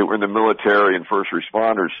that were in the military and first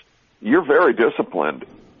responders? You're very disciplined,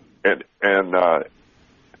 and the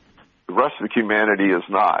rest of the humanity is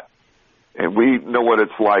not. And we know what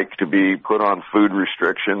it's like to be put on food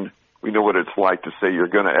restriction. We know what it's like to say you're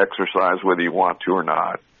going to exercise whether you want to or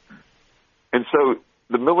not. And so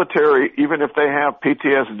the military, even if they have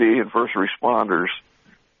PTSD and first responders,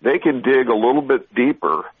 they can dig a little bit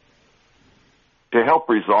deeper to help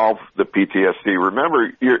resolve the PTSD.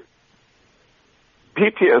 Remember,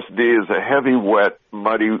 PTSD is a heavy, wet,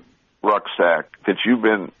 muddy rucksack that you've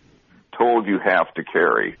been told you have to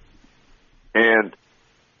carry. And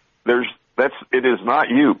it's it is not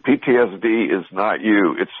you. PTSD is not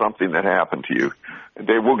you. It's something that happened to you. And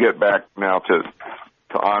Dave, we'll get back now to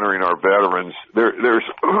honoring our veterans. There's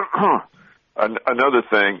another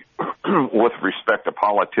thing with respect to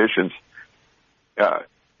politicians.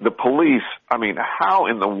 The police, I mean, how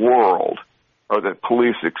in the world are the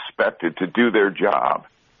police expected to do their job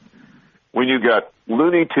when you got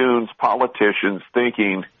Looney Tunes politicians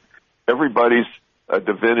thinking everybody's a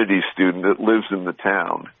divinity student that lives in the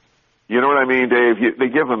town? You know what I mean, Dave? They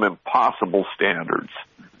give them impossible standards.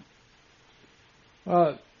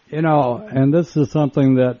 And this is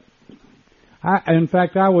something that, in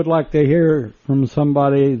fact, I would like to hear from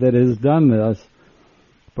somebody that has done this,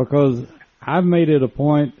 because I've made it a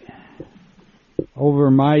point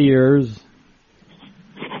over my years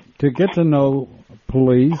to get to know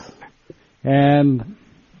police, and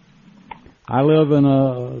I live in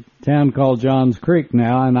a town called Johns Creek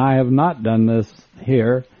now, and I have not done this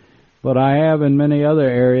here, but I have in many other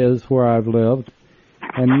areas where I've lived,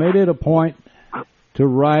 and made it a point to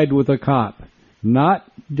ride with a cop. Not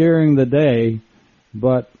during the day,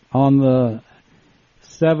 but on the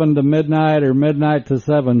 7 to midnight or midnight to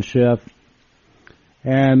 7 shift.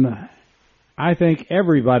 And I think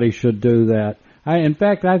everybody should do that. In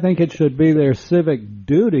fact, I think it should be their civic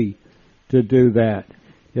duty to do that.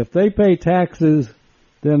 If they pay taxes,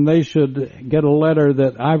 then they should get a letter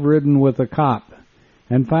that I've ridden with a cop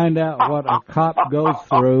and find out what a cop goes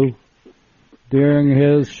through during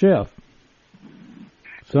his shift.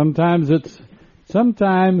 Sometimes,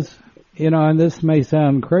 and this may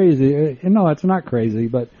sound crazy. No, it's not crazy,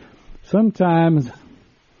 but sometimes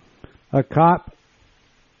a cop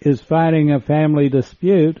is fighting a family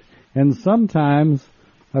dispute, and sometimes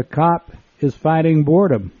a cop is fighting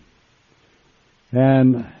boredom.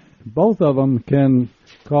 And both of them can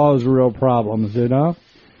cause real problems, So,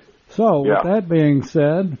 with that being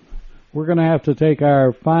said, we're going to have to take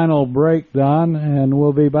our final break, Don, and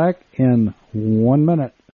we'll be back in 1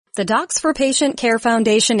 minute. The Docs for Patient Care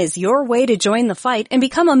Foundation is your way to join the fight and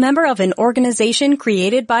become a member of an organization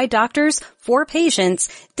created by doctors for patients,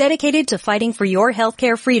 dedicated to fighting for your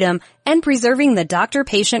healthcare freedom and preserving the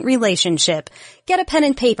doctor-patient relationship. Get a pen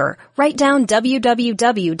and paper. Write down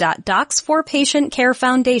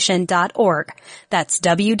www.docsforpatientcarefoundation.org. That's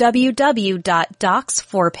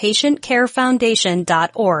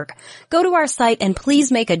www.docsforpatientcarefoundation.org. Go to our site and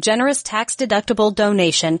please make a generous tax-deductible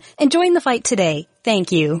donation and join the fight today.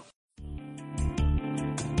 Thank you.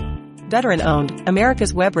 Veteran-owned,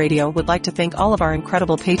 America's Web Radio would like to thank all of our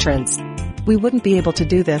incredible patrons. We wouldn't be able to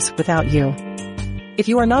do this without you. If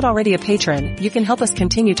you are not already a patron, you can help us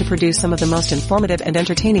continue to produce some of the most informative and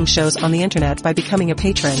entertaining shows on the internet by becoming a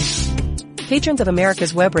patron. Patrons of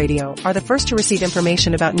America's Web Radio are the first to receive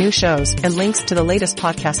information about new shows and links to the latest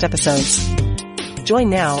podcast episodes.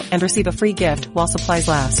 Join now and receive a free gift while supplies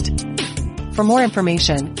last. For more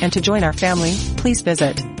information and to join our family, please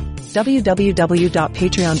visit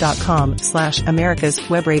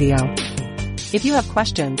www.patreon.com/americaswebradio. If you have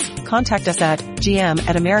questions, contact us at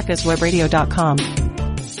gm@americaswebradio.com.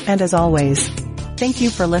 And as always, thank you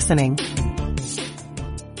for listening.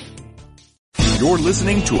 You're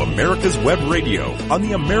listening to America's Web Radio on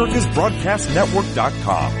the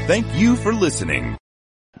AmericasBroadcastNetwork.com. Thank you for listening.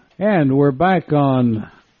 And we're back on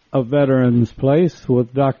A Veteran's Place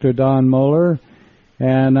with Dr. Don Moeller.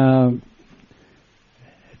 And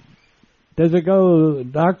does it go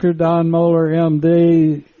Dr. Don Moeller,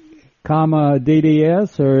 MD, comma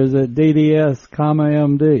DDS, or is it DDS, comma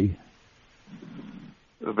MD?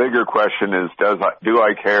 The bigger question is, do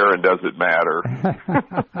I care and does it matter?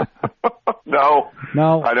 No,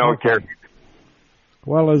 I don't care.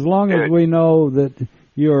 Well, as long as we know that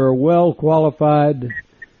you're well qualified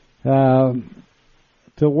to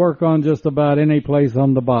work on just about any place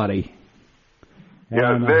on the body.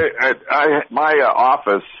 And, my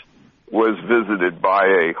office was visited by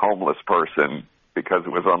a homeless person because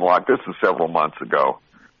it was unlocked. This was several months ago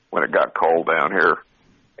when it got cold down here.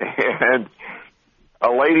 And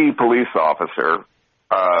a lady police officer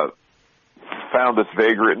found this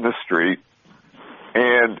vagrant in the street,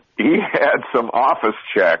 and he had some office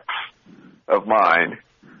checks of mine.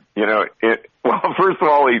 Well, first of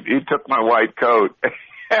all, he took my white coat,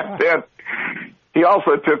 and then he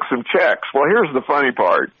also took some checks. Well, here's the funny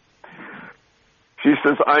part. She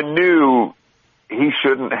says, I knew he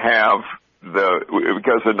shouldn't have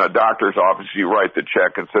because in a doctor's office you write the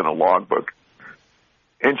check and send a logbook.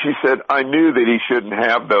 And she said, I knew that he shouldn't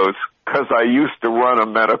have those because I used to run a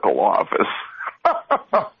medical office.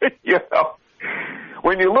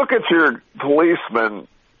 When you look at your policemen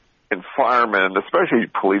and firemen, especially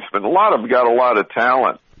policemen, a lot of them got a lot of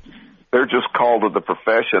talent. They're just called to the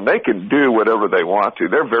profession. They can do whatever they want to.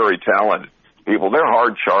 They're very talented people. They're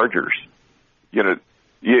hard chargers. You know,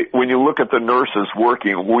 when you look at the nurses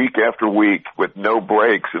working week after week with no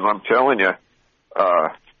breaks, and I'm telling you,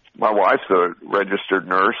 my wife's a registered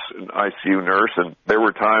nurse, an ICU nurse, and there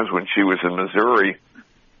were times when she was in Missouri,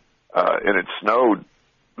 and it snowed.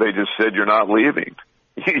 They just said, "You're not leaving.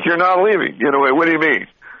 You're not leaving." You know, what do you mean?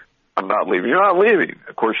 I'm not leaving. You're not leaving.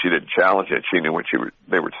 Of course, she didn't challenge it. She knew what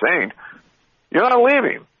they were saying. You're not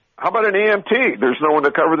leaving. How about an EMT? There's no one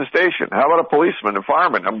to cover the station. How about a policeman, a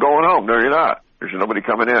fireman? I'm going home. No, you're not. There's nobody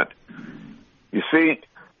coming in. You see,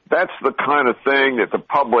 that's the kind of thing that the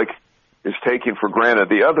public is taking for granted.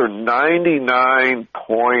 The other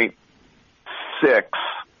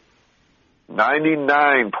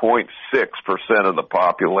 99.6% of the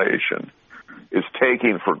population is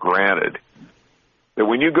taking for granted that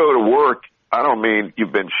when you go to work, I don't mean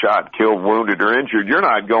you've been shot, killed, wounded, or injured. You're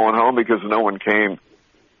not going home because no one came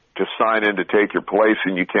to sign in to take your place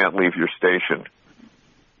and you can't leave your station.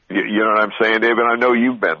 You know what I'm saying, David? I know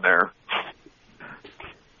you've been there.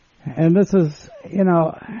 And this is, you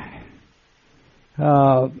know,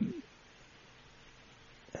 the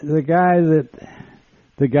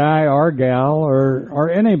guy or gal or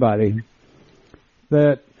anybody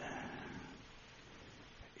that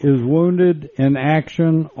is wounded in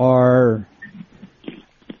action or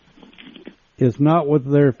is not with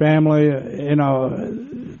their family, you know,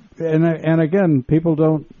 and again, people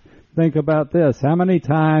don't think about this. How many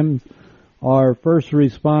times are first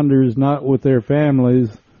responders not with their families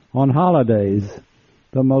on holidays,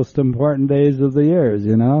 the most important days of the years,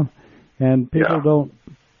 you know? And people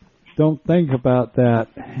don't think about that.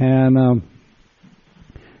 And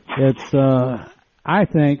it's I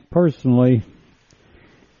think personally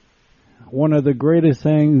one of the greatest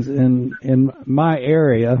things in my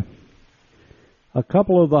area. A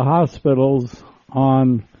couple of the hospitals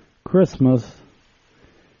on Christmas,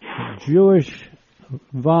 Jewish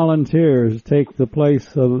volunteers take the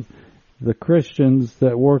place of the Christians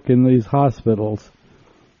that work in these hospitals.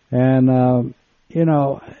 And, you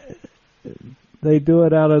know, they do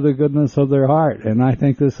it out of the goodness of their heart. And I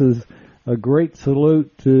think this is a great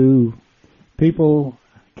salute to people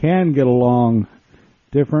can get along.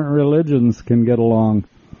 Different religions can get along.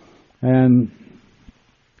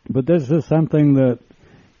 But this is something that,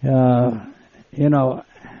 you know,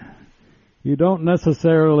 you don't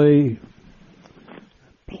necessarily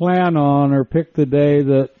plan on or pick the day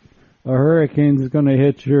that a hurricane is going to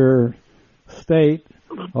hit your state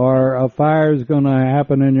or a fire is going to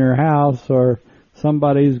happen in your house or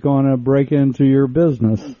somebody's going to break into your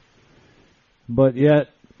business. But yet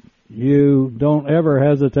you don't ever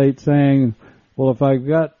hesitate saying, well, if I've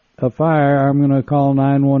got a fire, I'm going to call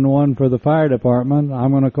 911 for the fire department.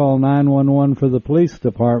 I'm going to call 911 for the police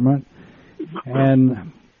department.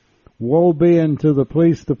 And woe be unto the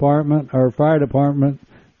police department or fire department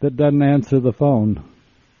that doesn't answer the phone.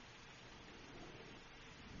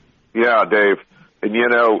 Yeah, Dave. And, you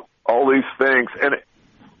know, all these things, and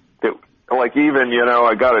like even, you know,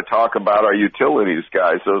 I got to talk about our utilities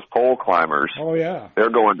guys, those pole climbers. Oh, yeah. They're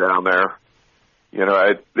going down there. You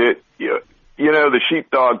know, you know, the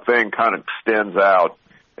sheepdog thing kind of extends out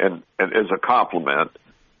and as a compliment.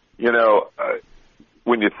 You know,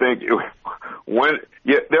 when you think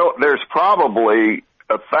there's probably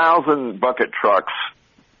 1,000 bucket trucks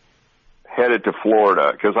headed to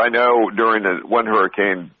Florida, because I know during the one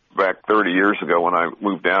hurricane back 30 years ago when I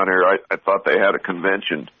moved down here, I thought they had a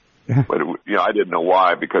convention, but you know, I didn't know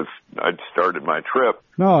why because I'd started my trip.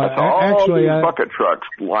 No, actually, all these bucket trucks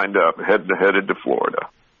lined up headed to Florida.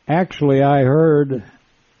 Actually, I heard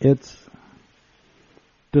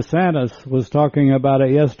DeSantis was talking about it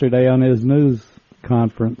yesterday on his news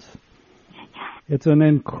conference. It's an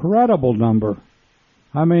incredible number.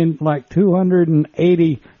 I mean, like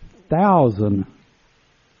 280,000,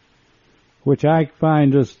 which I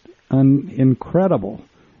find just incredible.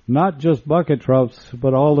 Not just bucket trucks,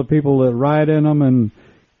 but all the people that ride in them and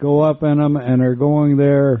go up in them and are going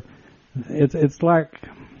there. It's like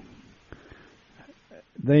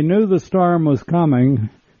they knew the storm was coming.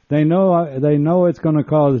 They know it's going to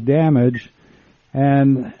cause damage,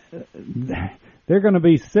 and they're going to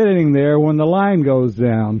be sitting there when the line goes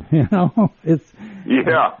down. You know,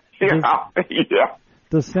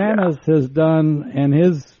 DeSantis has done, and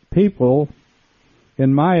his people,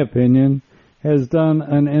 in my opinion, has done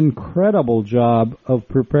an incredible job of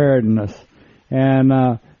preparedness,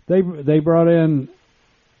 and they brought in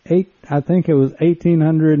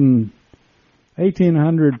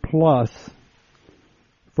 1,800 plus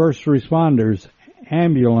first responders,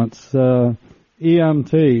 ambulance,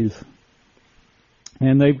 EMTs,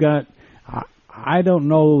 and they've got I don't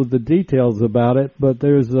know the details about it, but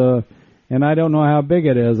and I don't know how big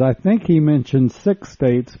it is. I think he mentioned 6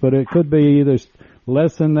 states, but it could be either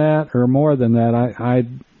less than that or more than that. I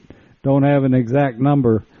don't have an exact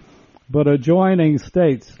number. But adjoining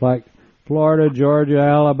states like Florida, Georgia,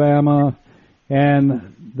 Alabama,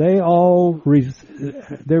 and they all,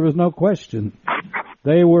 there was no question.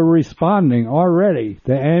 They were responding already.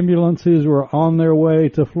 The ambulances were on their way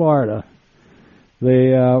to Florida.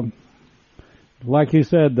 Like you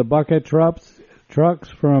said, the bucket trucks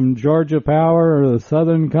from Georgia Power or the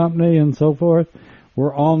Southern Company and so forth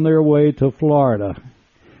were on their way to Florida.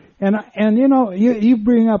 And you know, you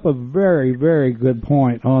bring up a very, very good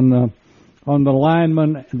point on the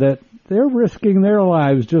linemen, that they're risking their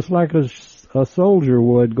lives just like a soldier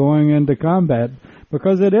would going into combat,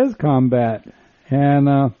 because it is combat. And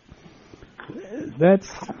I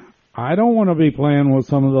don't want to be playing with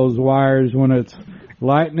some of those wires when it's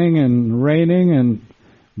lightning and raining and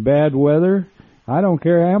bad weather. I don't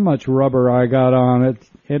care how much rubber I got on it.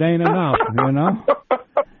 It ain't enough, you know?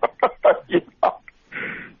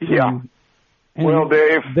 Yeah. Well,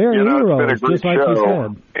 Dave, they're heroes, it's been a great just like show.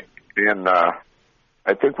 You said. And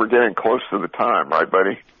I think we're getting close to the time, right,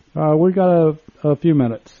 buddy? We got a few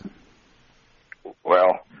minutes.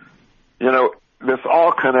 Well, you know, this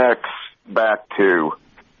all connects back to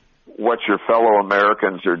what your fellow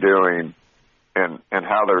Americans are doing and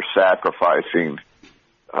how they're sacrificing.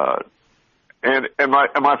 And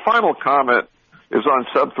my final comment is on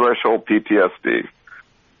subthreshold PTSD.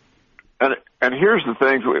 And here's the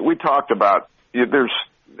things we talked about. There's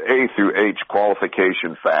A through H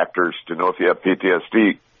qualification factors to know if you have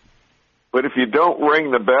PTSD. But if you don't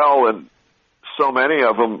ring the bell, and so many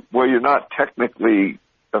of them, well, you're not technically,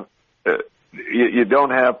 you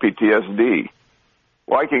don't have PTSD.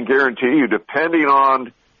 Well, I can guarantee you, depending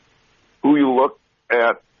on who you look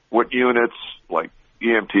at, what units, like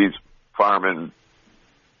EMTs, firemen,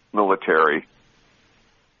 military,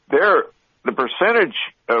 the percentage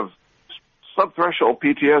of subthreshold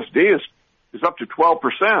PTSD is up to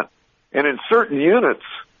 12%. And in certain units,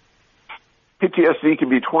 PTSD can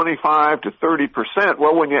be 25 to 30%.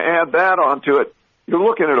 Well, when you add that onto it, you're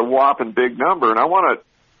looking at a whopping big number. And I want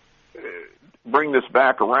to bring this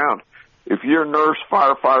back around. If you're a nurse,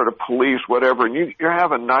 firefighter, police, whatever, and you're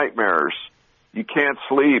having nightmares, you can't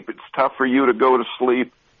sleep, it's tough for you to go to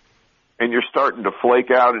sleep, and you're starting to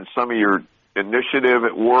flake out in some of your initiative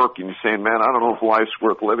at work, and you're saying, man, I don't know if life's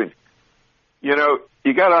worth living. You know,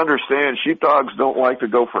 you got to understand, sheepdogs don't like to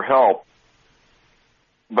go for help,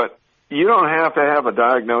 but you don't have to have a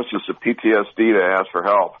diagnosis of PTSD to ask for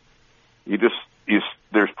help.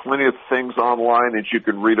 There's plenty of things online that you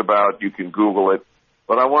can read about. You can Google it.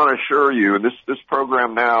 But I want to assure you, and this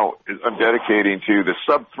program now I'm dedicating to the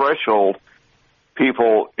subthreshold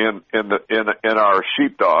people in our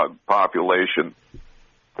sheepdog population,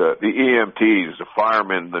 the EMTs, the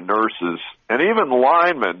firemen, the nurses, and even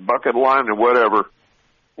linemen, bucket linemen, whatever,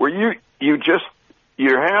 where you're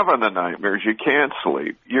having the nightmares, you can't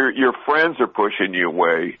sleep, your friends are pushing you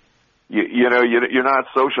away, you're not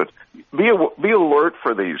social. Be alert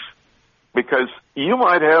for these, because you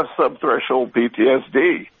might have subthreshold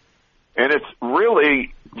PTSD, and it's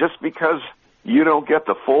really just because you don't get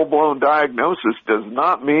the full-blown diagnosis does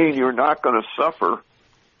not mean you're not going to suffer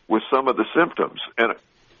with some of the symptoms.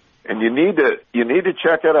 And you need to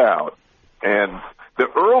check it out. And the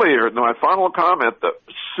earlier, my final comment, the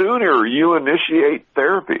sooner you initiate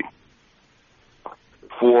therapy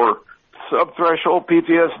for subthreshold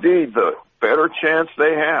PTSD, the better chance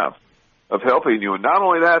they have of helping you. And not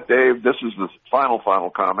only that, Dave, this is the final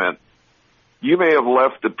comment. You may have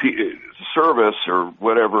left the service or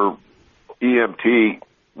whatever, EMT,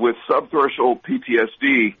 with subthreshold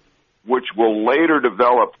PTSD, which will later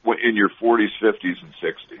develop in your 40s, 50s, and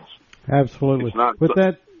 60s. Absolutely.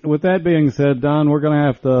 With that being said, Don, we're going to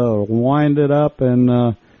have to wind it up,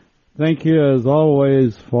 and thank you as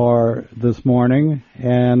always for this morning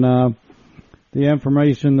and the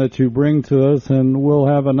information that you bring to us, and we'll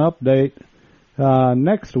have an update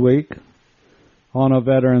next week on A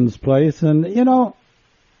Veteran's Place. And, you know,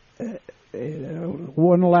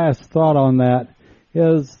 one last thought on that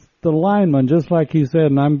is the linemen, just like you said,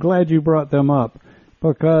 and I'm glad you brought them up,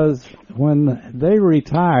 because when they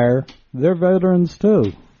retire, they're veterans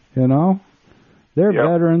too, you know? They're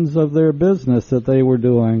veterans of their business that they were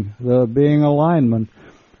doing, being a lineman.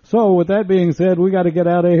 So with that being said, we got to get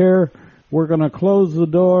out of here. We're going to close the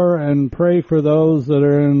door and pray for those that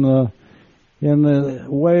are in the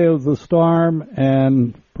way of the storm,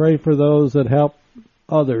 and pray for those that help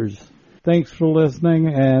others. Thanks for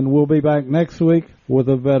listening, and we'll be back next week with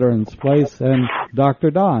A Veteran's Place and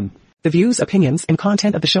Dr. Don. The views, opinions, and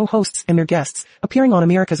content of the show hosts and their guests appearing on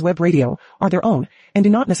America's Web Radio are their own and do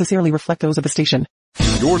not necessarily reflect those of the station.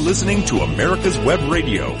 You're listening to America's Web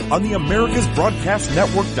Radio on the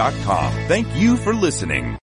AmericasBroadcastNetwork.com. Thank you for listening.